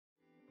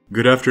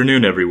Good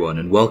afternoon everyone,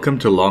 and welcome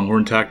to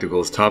Longhorn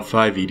Tactical's Top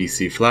 5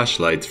 EDC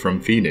flashlights from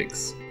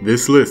Fenix.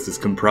 This list is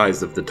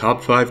comprised of the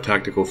top 5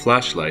 tactical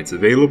flashlights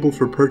available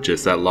for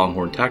purchase at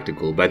Longhorn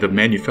Tactical by the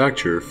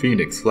manufacturer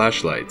Fenix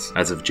Flashlights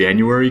as of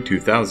January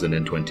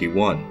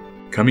 2021.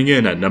 Coming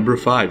in at number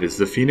 5 is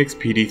the Fenix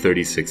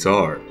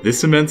PD36R.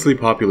 This immensely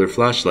popular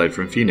flashlight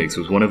from Fenix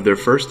was one of their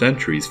first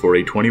entries for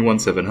a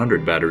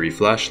 21700 battery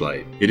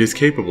flashlight. It is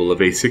capable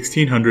of a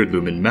 1600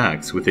 lumen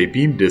max with a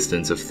beam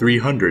distance of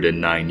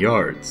 309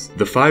 yards.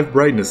 The 5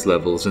 brightness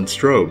levels and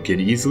strobe can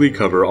easily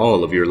cover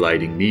all of your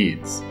lighting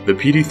needs. The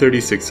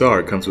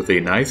PD36R comes with a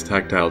nice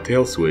tactile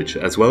tail switch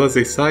as well as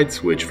a side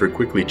switch for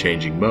quickly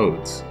changing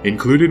modes.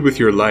 Included with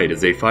your light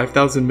is a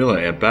 5000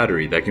 mAh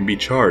battery that can be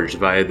charged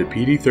via the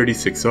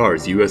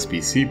PD36R's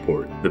USB-C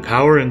port. The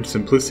power and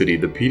simplicity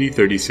the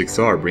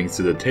PD36R brings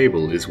to the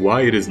table is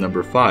why it is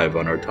number 5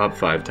 on our top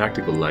 5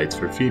 tactical lights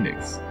for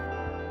Fenix.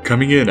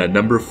 Coming in at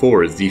number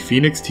 4 is the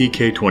Fenix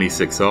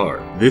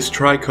TK26R. This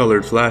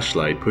tri-colored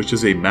flashlight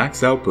pushes a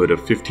max output of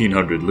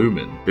 1500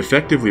 lumen,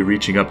 effectively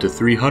reaching up to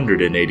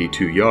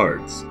 382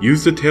 yards.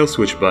 Use the tail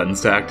switch buttons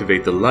to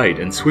activate the light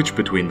and switch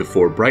between the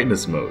 4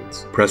 brightness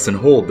modes. Press and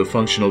hold the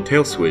functional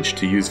tail switch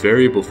to use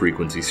variable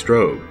frequency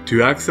strobe.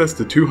 To access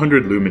the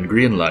 200 lumen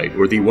green light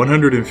or the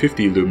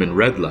 150 lumen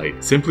red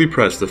light, simply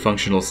press the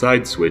functional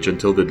side switch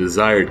until the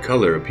desired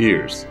color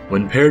appears.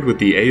 When paired with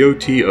the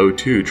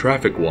AOT02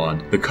 traffic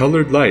wand, the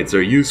colored lights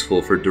are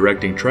useful for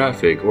directing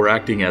traffic or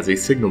acting as a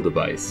signal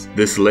device.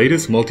 This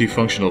latest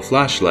multifunctional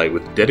flashlight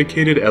with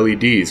dedicated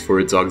LEDs for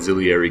its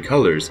auxiliary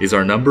colors is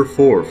our number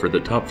 4 for the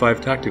top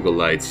 5 tactical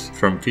lights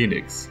from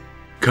Fenix.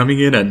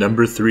 Coming in at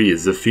number 3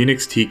 is the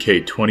Fenix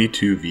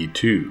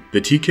TK22V2.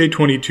 The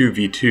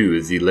TK22V2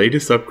 is the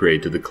latest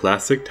upgrade to the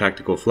classic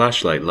tactical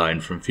flashlight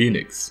line from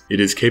Fenix. It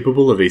is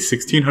capable of a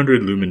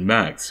 1600 lumen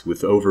max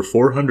with over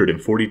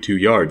 442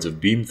 yards of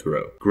beam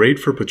throw. Great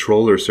for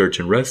patrol or search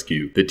and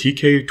rescue, the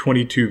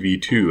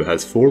TK22V2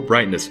 has 4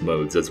 brightness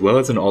modes as well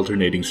as an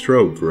alternating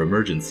strobe for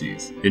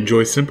emergencies.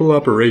 Enjoy simple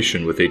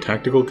operation with a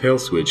tactical tail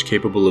switch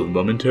capable of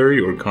momentary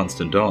or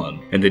constant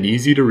on, and an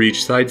easy to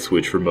reach side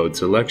switch for mode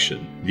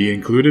selection. The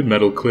included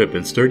metal clip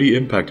and sturdy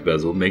impact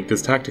bezel make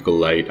this tactical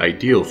light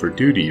ideal for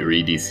duty or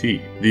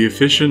EDC. The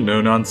efficient,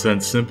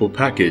 no-nonsense, simple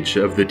package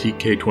of the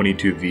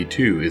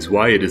TK22V2 is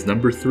why it is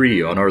number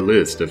 3 on our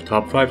list of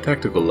top 5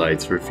 tactical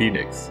lights for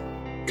Fenix.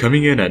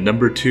 Coming in at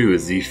number 2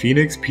 is the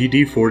Fenix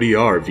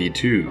PD40R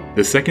V2.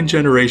 The second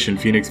generation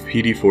Fenix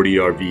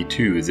PD40R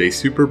V2 is a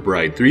super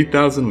bright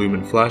 3000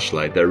 lumen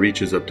flashlight that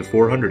reaches up to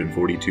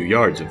 442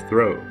 yards of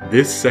throw.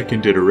 This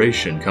second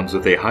iteration comes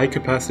with a high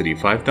capacity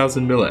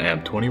 5000 mAh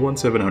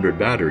 21700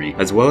 battery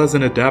as well as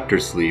an adapter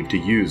sleeve to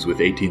use with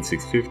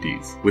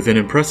 18650s. With an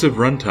impressive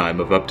runtime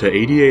of up to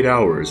 88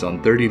 hours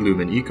on 30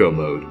 lumen eco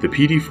mode, the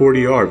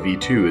PD40R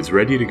V2 is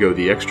ready to go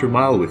the extra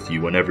mile with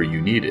you whenever you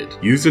need it.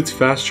 Use its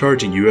fast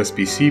charging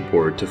USB-C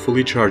port to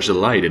fully charge the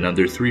light in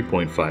under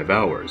 3.5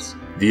 hours.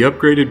 The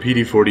upgraded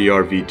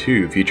PD40R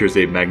V2 features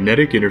a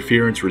magnetic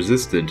interference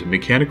resistant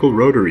mechanical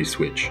rotary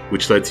switch,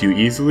 which lets you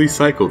easily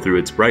cycle through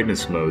its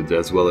brightness modes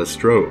as well as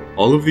strobe.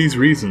 All of these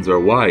reasons are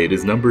why it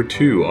is number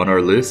 2 on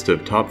our list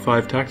of top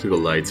 5 tactical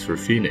lights for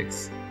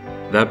Fenix.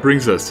 That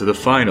brings us to the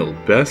final,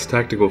 best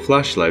tactical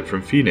flashlight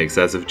from Fenix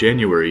as of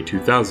January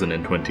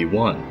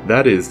 2021.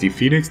 That is the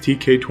Fenix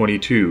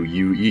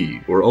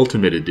TK22UE, or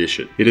Ultimate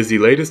Edition. It is the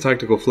latest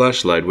tactical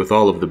flashlight with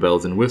all of the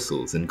bells and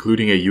whistles,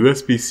 including a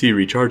USB-C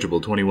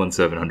rechargeable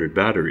 21700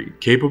 battery.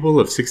 Capable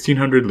of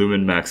 1600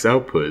 lumen max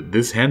output,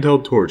 this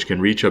handheld torch can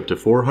reach up to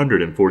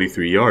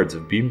 443 yards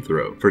of beam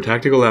throw. For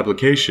tactical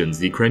applications,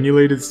 the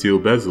crenulated steel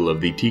bezel of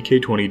the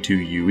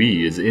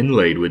TK22UE is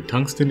inlaid with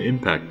tungsten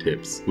impact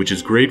tips, which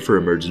is great for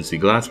emergency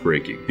glass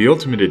breaking. The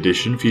Ultimate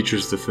Edition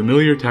features the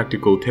familiar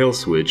tactical tail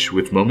switch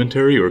with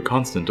momentary or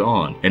constant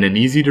on, and an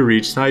easy to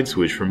reach side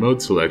switch for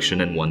mode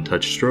selection and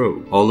one-touch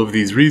strobe. All of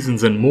these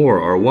reasons and more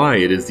are why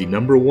it is the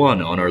number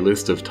 1 on our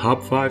list of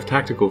top 5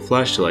 tactical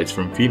flashlights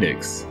from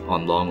Fenix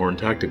on Longhorn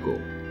Tactical.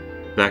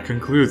 That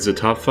concludes the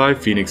top 5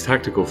 Fenix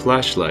tactical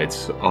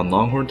flashlights on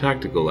Longhorn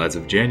Tactical as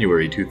of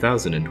January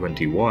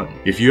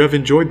 2021. If you have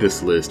enjoyed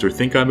this list or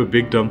think I'm a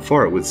big dumb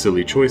fart with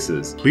silly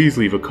choices, please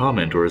leave a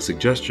comment or a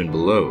suggestion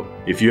below.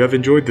 If you have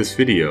enjoyed this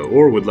video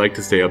or would like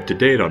to stay up to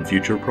date on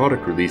future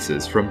product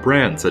releases from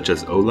brands such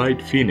as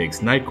Olight, Fenix,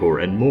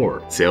 Nitecore, and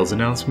more, sales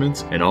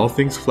announcements, and all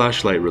things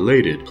flashlight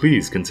related,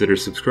 please consider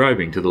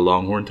subscribing to the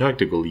Longhorn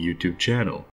Tactical YouTube channel.